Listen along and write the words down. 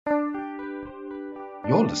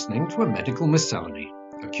You're listening to a medical miscellany,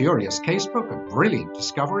 a curious casebook of brilliant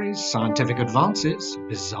discoveries, scientific advances,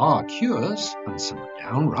 bizarre cures, and some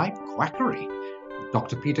downright quackery.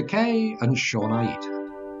 Dr. Peter Kay and Sean Aita.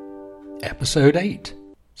 Episode 8.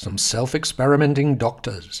 Some self-experimenting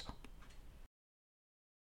doctors.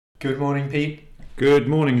 Good morning, Pete. Good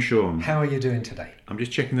morning, Sean. How are you doing today? I'm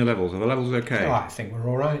just checking the levels. Are the levels okay? Oh, I think we're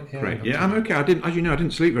all right. Yeah, great. Yeah, I'm okay. As you know, I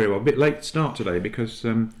didn't sleep very well. A bit late start today because I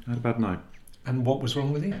had a bad night. And what was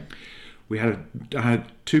wrong with you? I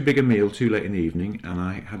had too big a meal too late in the evening, and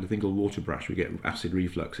I had a thing called water brush. We get acid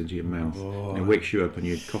reflux into your mouth. Oh. And it wakes you up, and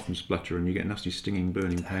you cough and splutter, and you get nasty, stinging,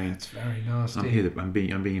 burning pain. That's very nasty. I'm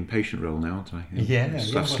being in patient role now, aren't I?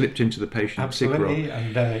 I've slipped into the patient sick role. Absolutely,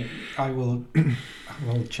 and I will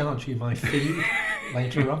charge you my fee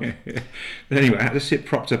later on. But anyway, I had to sit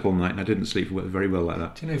propped up all night, and I didn't sleep very well like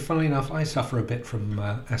that. Do you know, funnily enough, I suffer a bit from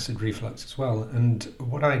acid reflux as well, and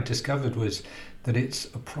what I discovered was that it's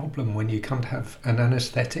a problem when you come to have an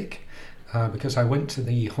anaesthetic, because I went to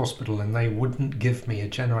the hospital and they wouldn't give me a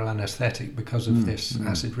general anaesthetic because of this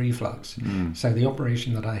acid reflux. So the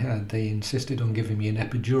operation that I had, they insisted on giving me an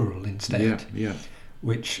epidural instead,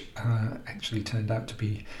 which actually turned out to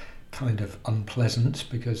be kind of unpleasant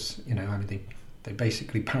because, they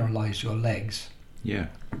basically paralyse your legs. Yeah.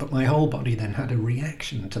 But my whole body then had a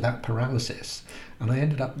reaction to that paralysis, and I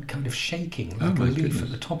ended up kind of shaking like a leaf. At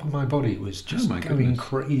the top of my body was just going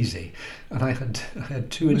crazy, and I had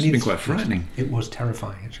two anaesthetists. Must have been quite frightening. It was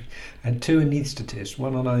terrifying, actually. I had two anaesthetists,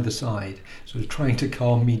 one on either side, sort of trying to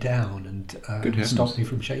calm me down and stop me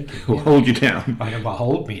from shaking. Or hold you down.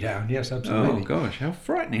 Hold me down, yes, absolutely. Oh gosh, how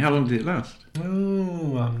frightening. How long did it last?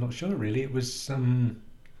 Oh, I'm not sure really. It was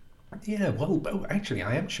actually,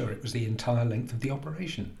 I am sure it was the entire length of the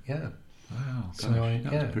operation. Yeah. Wow. Gosh, so I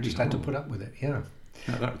just had to horrible. put up with it. Yeah.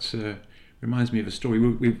 That reminds me of a story.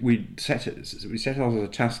 We set ourselves a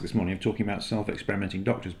task this morning of talking about self-experimenting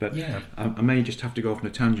doctors, but I may just have to go off on a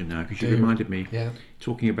tangent now because you reminded me.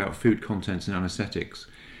 Talking about food contents and anaesthetics.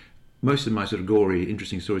 Most of my sort of gory,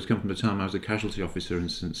 interesting stories come from the time I was a casualty officer in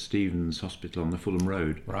St Stephen's Hospital on the Fulham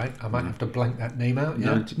Road. Right, I might have to blank that name out.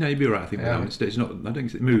 Yeah. No, you'd be right. I think it's not. I don't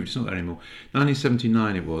think it moved. It's not there anymore.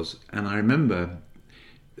 1979 it was, and I remember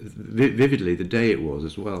vividly the day it was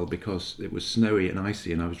as well because it was snowy and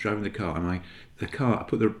icy, and I was driving the car, and I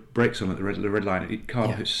put the brakes on at the red light. The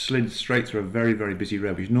car slid straight through a very, very busy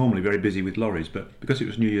road, which is normally very busy with lorries, but because it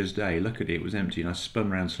was New Year's Day, luckily it was empty, and I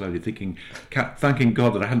spun around slowly, thanking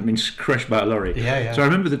God that I hadn't been crushed by a lorry. So I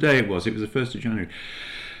remember the day it was the 1st of January,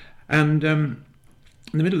 and in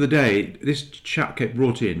the middle of the day, this chap kept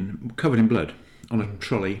brought in, covered in blood, on a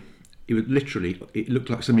trolley. It looked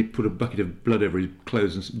like somebody put a bucket of blood over his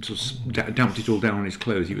clothes and sort of damped it all down on his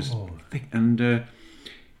clothes. He was thick, and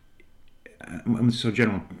sort of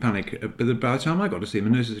general panic. But by the time I got to see him,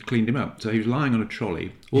 the nurses had cleaned him up. So he was lying on a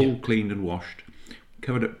trolley, all cleaned and washed,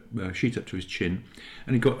 covered up, sheet up to his chin,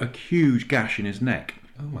 and he got a huge gash in his neck.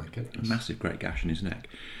 Oh my goodness! A massive, great gash in his neck.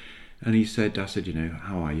 And I said,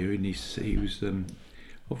 how are you? And he was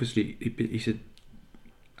obviously. He said,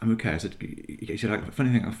 I'm okay. He said, funny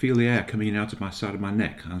thing, I feel the air coming in out of my side of my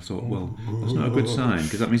neck. And I thought, well, that's not a good sign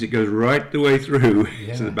because that means it goes right the way through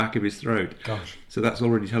to the back of his throat. Gosh. So that's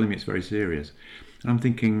already telling me it's very serious. And I'm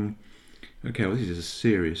thinking, okay, well, this is a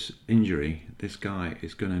serious injury. This guy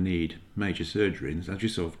is going to need major surgery. And so I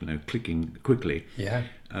just sort of, clicking quickly. Yeah.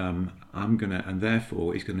 And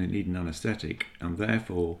therefore he's going to need an anaesthetic, and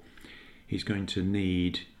therefore he's going to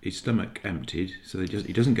need his stomach emptied so that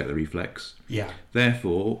he doesn't get the reflex. Yeah.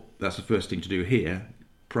 Therefore, that's the first thing to do here,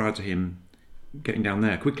 prior to him getting down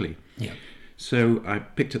there quickly. Yeah. So I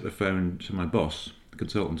picked up the phone to my boss, the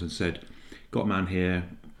consultant, and said, got a man here,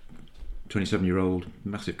 27-year-old,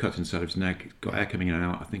 massive cut inside of his neck, got air coming in and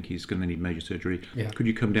out, I think he's going to need major surgery. Yeah. Could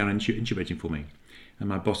you come down and intubate him for me? And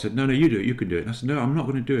my boss said, no, you do it, you can do it. And I said, no, I'm not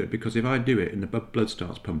going to do it, because if I do it and the blood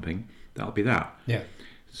starts pumping, that'll be that. Yeah.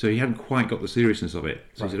 So he hadn't quite got the seriousness of it.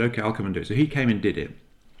 So he said, okay, I'll come and do it. So he came and did it.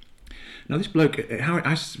 Now this bloke,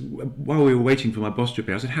 while we were waiting for my boss to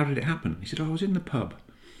appear, I said, how did it happen? He said, I was in the pub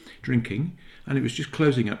drinking, and it was just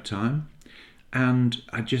closing up time. And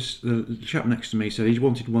the chap next to me said he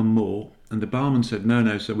wanted one more. And the barman said,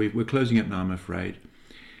 no, so we're closing up now, I'm afraid.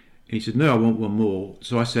 And he said, no, I want one more.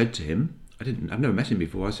 So I said to him, I've never met him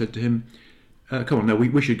before, I said to him, come on, no,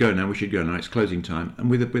 we should go now, it's closing time. And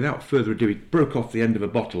without further ado, he broke off the end of a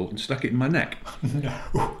bottle and stuck it in my neck.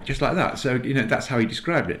 No. Just like that. So, that's how he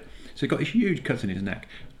described it. So he got this huge cut in his neck.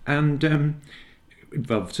 And,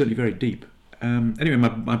 certainly very deep. Anyway,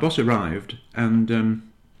 my boss arrived and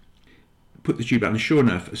put the tube out, and sure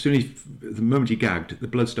enough, as soon as the moment he gagged, the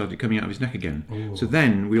blood started coming out of his neck again. Ooh. So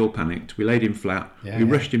then we all panicked. We laid him flat. We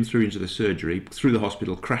rushed him through into the surgery, through the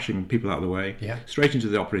hospital, crashing people out of the way, straight into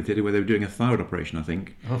the operating theatre where they were doing a thyroid operation, I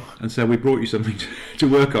think. And so we brought you something to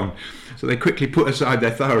work on. So they quickly put aside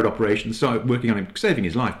their thyroid operation and started working on him, saving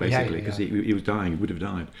his life basically, because he was dying. He would have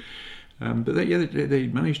died. But they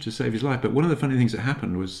managed to save his life. But one of the funny things that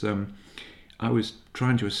happened was I was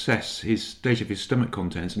trying to assess his state of his stomach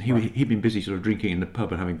contents, and he'd been busy sort of drinking in the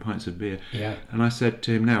pub and having pints of beer. Yeah. And I said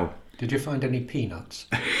to him, "Now, did you find any peanuts?"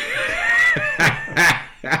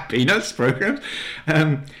 Peanuts programs.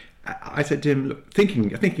 I said to him, look,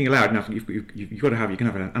 thinking aloud. Now you can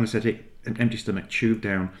have an anaesthetic, an empty stomach, tube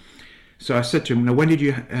down. So I said to him, "Now, when did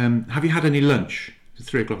you have you had any lunch?" It's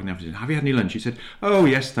 3 o'clock in the afternoon. "Have you had any lunch?" He said, "Oh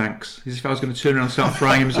yes, thanks." As if I was going to turn around and start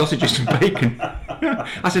frying him sausages and bacon.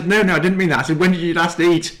 I said, no, I didn't mean that. I said, "When did you last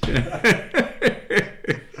eat?"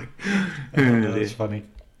 That's funny.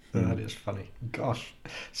 That is funny. Gosh.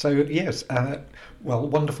 So yes, well,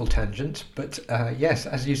 wonderful tangent. But yes,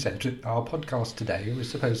 as you said, our podcast today was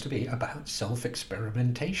supposed to be about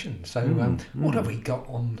self-experimentation. So what have we got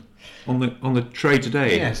on the tray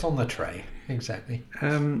today? Yes, on the tray. Exactly.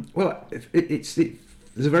 Well,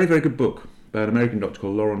 there's a very, very good book by an American doctor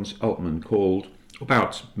called Lawrence Altman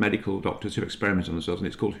about medical doctors who experiment on themselves, and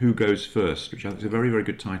it's called Who Goes First, which I think is a very, very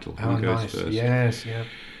good title. Oh, Who Goes nice. First? Yes, yeah.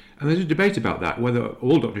 And there's a debate about that, whether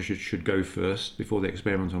all doctors should go first before they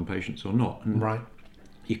experiment on patients or not. And right.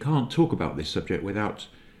 You can't talk about this subject without,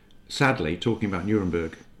 sadly, talking about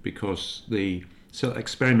Nuremberg, because the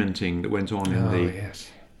experimenting that went on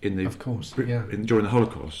of course, during the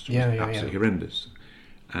Holocaust was absolutely horrendous.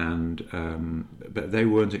 And but they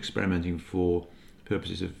weren't experimenting for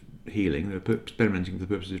purposes of healing. They were experimenting for the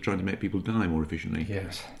purposes of trying to make people die more efficiently,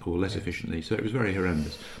 or less efficiently. So it was very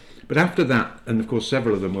horrendous. But after that, and of course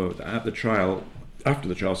several of them were at the trial. After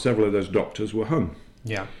the trial, several of those doctors were hung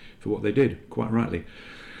for what they did, quite rightly.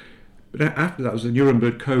 But after that, was the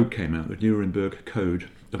Nuremberg Code came out, the Nuremberg Code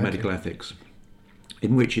of Medical Ethics,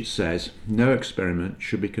 in which it says no experiment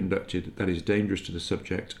should be conducted that is dangerous to the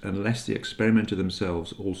subject unless the experimenter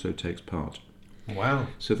themselves also takes part. Wow.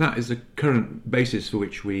 So that is the current basis for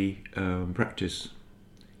which we practice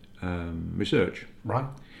research. Right.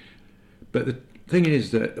 But the thing is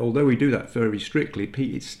that although we do that very strictly,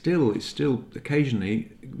 it's still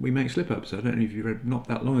occasionally we make slip-ups. I don't know if you read, not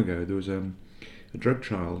that long ago, there was a drug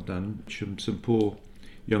trial done. Some poor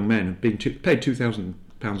young men being paid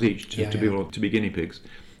 £2,000 each to be guinea pigs.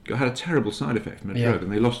 Had a terrible side effect from a drug,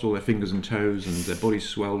 and they lost all their fingers and toes, and their bodies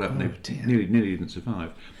swelled up, and they nearly didn't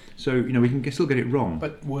survive. So we can still get it wrong.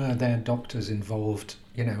 But were there doctors involved?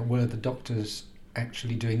 Were the doctors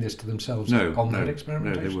actually doing this to themselves that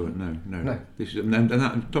experimentation? No, they weren't. No. And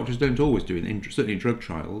that doctors don't always do it. Certainly in drug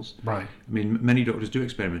trials. Right. I mean, many doctors do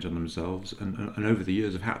experiment on themselves, and over the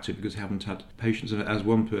years have had to because they haven't had patients. And as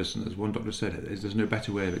one doctor said, there's no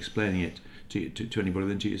better way of explaining it to anybody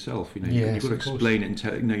than to yourself. You've got to explain it,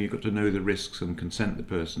 and you've got to know the risks and consent the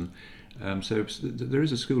person. So there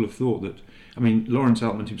is a school of thought that, Lawrence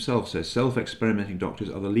Altman himself says, self-experimenting doctors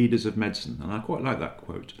are the leaders of medicine, and I quite like that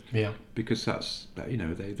quote. Yeah. Because that's, they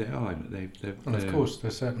are. And of course,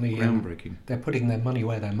 they're certainly groundbreaking. They're putting their money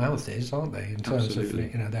where their mouth is, aren't they? In terms of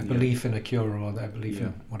their belief in a cure or their belief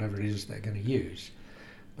in whatever it is they're going to use.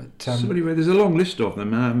 But, so anyway, there's a long list of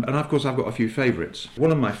them, and of course I've got a few favourites.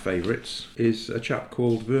 One of my favourites is a chap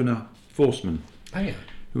called Werner Forssmann. Oh yeah.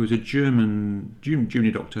 Who was a German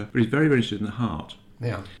junior doctor, but he's very, very interested in the heart.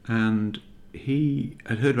 Yeah. And he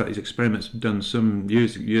had heard about his experiments done some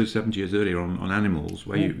 70 years earlier on animals.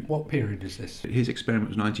 What period is this? His experiment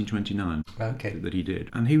was 1929. Okay. That he did.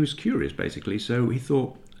 And he was curious, basically, so he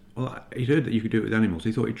thought, he'd heard that you could do it with animals.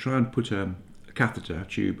 He thought he'd try and put a catheter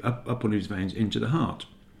tube up on his veins into the heart.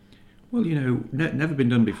 Well, never been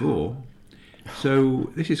done before.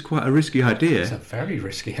 So this is quite a risky idea. It's a very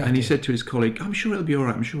risky idea. And he said to his colleague, I'm sure it'll be all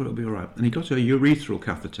right. And he got a urethral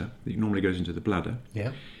catheter that normally goes into the bladder.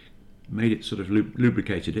 Yeah. Made it sort of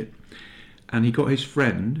lubricated it. And he got his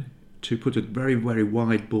friend to put a very, very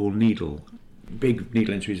wide bore needle, big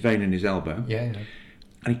needle into his vein in his elbow. Yeah.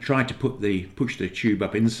 And he tried to push the tube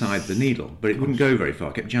up inside the needle, but it wouldn't go very far.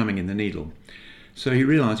 It kept jamming in the needle. So he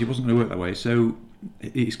realised it wasn't going to work that way. So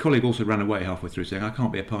his colleague also ran away halfway through, saying, "I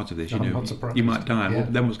can't be a part of this. I'm not surprised. You might die. Yeah.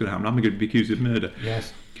 Then what's going to happen? I'm going to be accused of murder."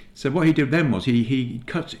 Yes. So what he did then was he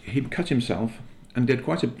cut himself and did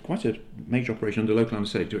quite a major operation under local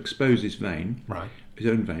anaesthetic to expose his vein, his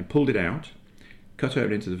own vein, pulled it out, cut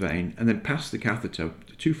open into the vein, and then passed the catheter,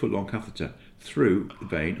 the 2-foot-long catheter, through the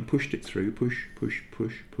vein and pushed it through, push.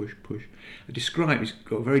 He's got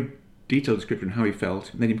a very detailed description of how he felt.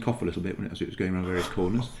 It made him cough a little bit as it was going around various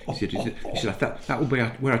corners. He said that will be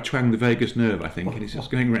where I twang the vagus nerve, I think, and he's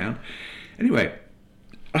just going around. Anyway,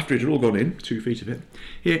 after it had all gone in, 2 feet of it,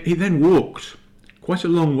 he then walked quite a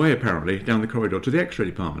long way, apparently, down the corridor to the X-ray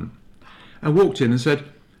department, and walked in and said,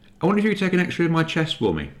 "I wonder if you could take an X-ray of my chest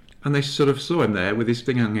for me." And they sort of saw him there with his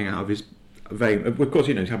thing hanging out of his vein. Of course,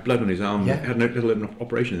 he had blood on his arm. Yeah. He had a little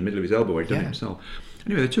operation in the middle of his elbow where he'd done it himself.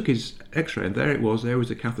 Anyway, they took his X-ray, and there it was. There was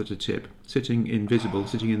the catheter tip, sitting in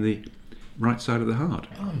the right side of the heart.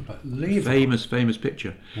 Unbelievable. Famous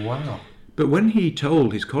picture. Wow. But when he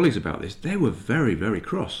told his colleagues about this, they were very, very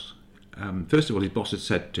cross. First of all, his boss had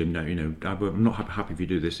said to him, "No, I'm not happy if you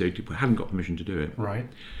do this." They hadn't got permission to do it. Right.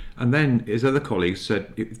 And then his other colleagues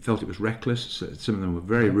felt it was reckless. Some of them were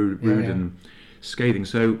very rude and scathing.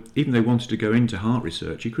 So even though he wanted to go into heart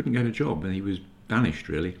research, he couldn't get a job, and he was banished,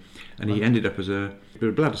 really. And he ended up as a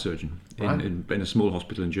bladder surgeon in a small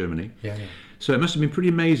hospital in Germany. Yeah. So it must have been pretty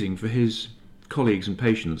amazing for his colleagues and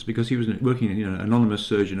patients, because he was working in an anonymous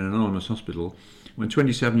surgeon in an anonymous hospital, when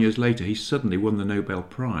 27 years later he suddenly won the Nobel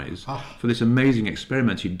Prize for this amazing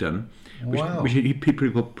experiment he'd done, which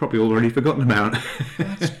people probably already forgotten about.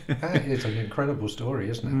 That is an incredible story,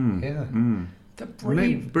 isn't it? The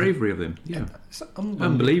bravery of them. Yeah. It's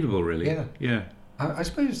Unbelievable, really. Yeah. I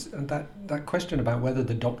suppose that question about whether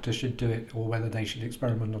the doctor should do it or whether they should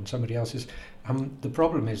experiment on somebody else's, the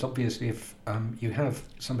problem is obviously if you have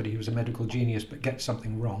somebody who's a medical genius but gets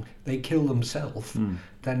something wrong, they kill themselves,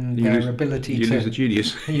 then you lose a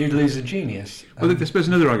genius. You lose a genius. Well, I suppose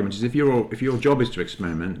another argument is if your job is to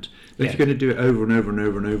experiment, then if you're going to do it over and over and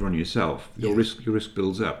over and over on yourself, your risk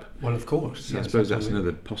builds up. Well, of course. So I suppose that's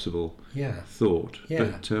another possible thought. Yeah.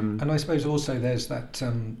 But, and I suppose also there's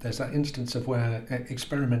that instance of where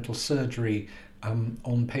experimental surgery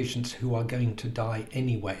on patients who are going to die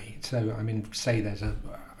anyway. So I mean, say there's a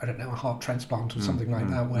heart transplant or something like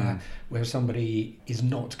that, where somebody is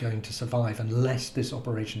not going to survive unless this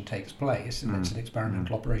operation takes place, and it's an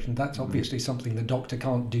experimental operation. That's obviously something the doctor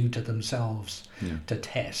can't do to themselves to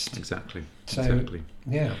test. Exactly.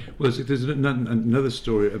 Yeah. Well, there's another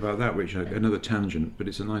story about that, another tangent, but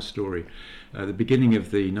it's a nice story. At the beginning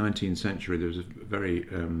of the 19th century, there was a very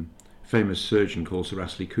famous surgeon called Sir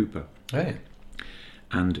Astley Cooper. Hey.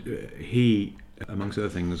 And he, amongst other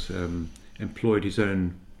things, employed his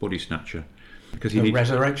own body snatcher, because the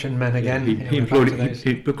resurrection men again. He employed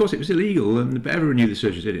it because it was illegal, and everyone knew the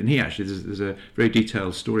surgeons did it. And he actually, there's a very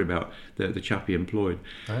detailed story about the chap he employed.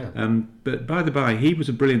 But by the by, he was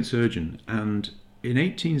a brilliant surgeon, and in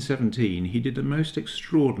 1817 he did the most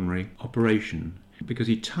extraordinary operation, because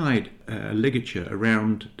he tied a ligature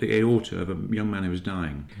around the aorta of a young man who was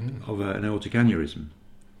dying of an aortic aneurysm.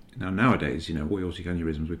 Now, nowadays, all aortic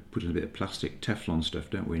aneurysms, we put in a bit of plastic Teflon stuff,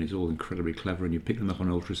 don't we? And it's all incredibly clever, and you pick them up on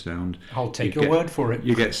ultrasound. I'll take your word for it.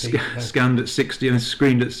 You get scanned at 60 and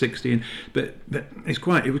screened at 60. But it was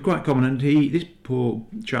quite common, and this poor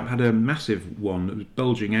chap had a massive one that was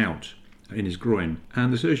bulging out in his groin.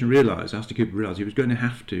 And the surgeon Astley Cooper realised he was going to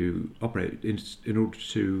have to operate in order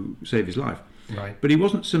to save his life. Right. But he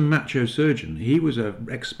wasn't some macho surgeon. He was an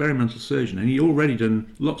experimental surgeon, and he'd already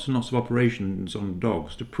done lots and lots of operations on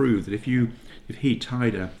dogs to prove that if he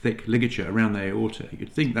tied a thick ligature around the aorta,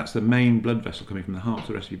 you'd think that's the main blood vessel coming from the heart to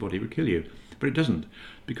the rest of your body, it would kill you. But it doesn't,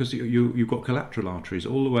 because you've got collateral arteries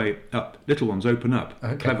all the way up. Little ones open up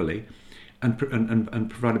cleverly, and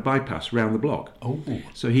provide a bypass round the block. Oh.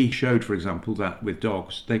 So he showed, for example, that with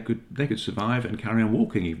dogs they could survive and carry on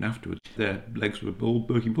walking even afterwards. Their legs were all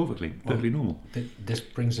working perfectly normal. This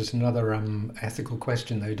brings us another ethical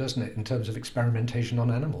question, though, doesn't it, in terms of experimentation on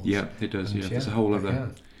animals? Yeah, it does. And there's a whole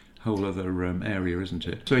other area, isn't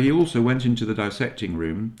it? So he also went into the dissecting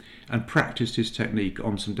room and practiced his technique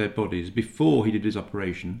on some dead bodies before he did his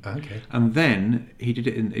operation. Okay. And then he did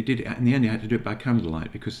it. In the end, he had to do it by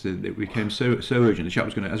candlelight, because it became so urgent. The chap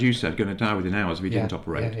was as you said, going to die within hours if he didn't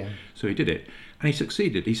operate. Yeah. So he did it, and he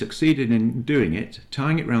succeeded. He succeeded in doing it,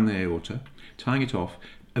 tying it around the aorta, tying it off,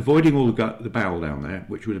 avoiding all the bowel down there,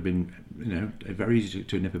 which would have been very easy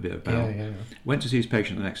to nip a bit of bowel. Yeah. Went to see his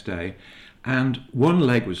patient the next day. And one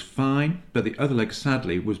leg was fine, but the other leg,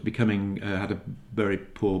 sadly, was had a very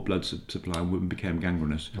poor blood supply and became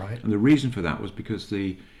gangrenous. Right. And the reason for that was because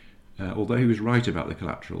although he was right about the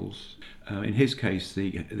collaterals, in his case,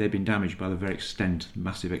 they'd been damaged by the very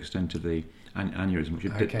massive extent of the aneurysm, which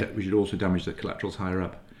had also damaged the collaterals higher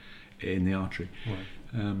up in the artery.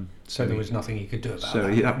 Right. So there was nothing he could do about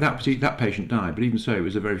that. So that patient died, but even so, it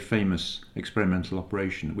was a very famous experimental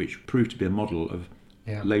operation, which proved to be a model of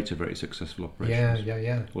later very successful operations.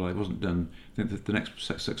 Yeah. Well, it wasn't done. I think the next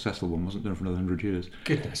successful one wasn't done for another 100 years.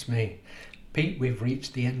 Goodness me. Pete, we've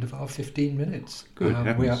reached the end of our 15 minutes. Good We are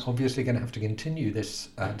heavens. obviously going to have to continue this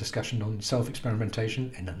discussion on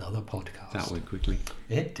self-experimentation in another podcast. That went quickly.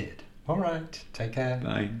 It did. All right. Take care.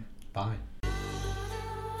 Bye. Bye.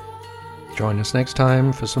 Join us next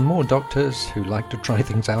time for some more doctors who like to try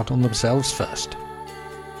things out on themselves first.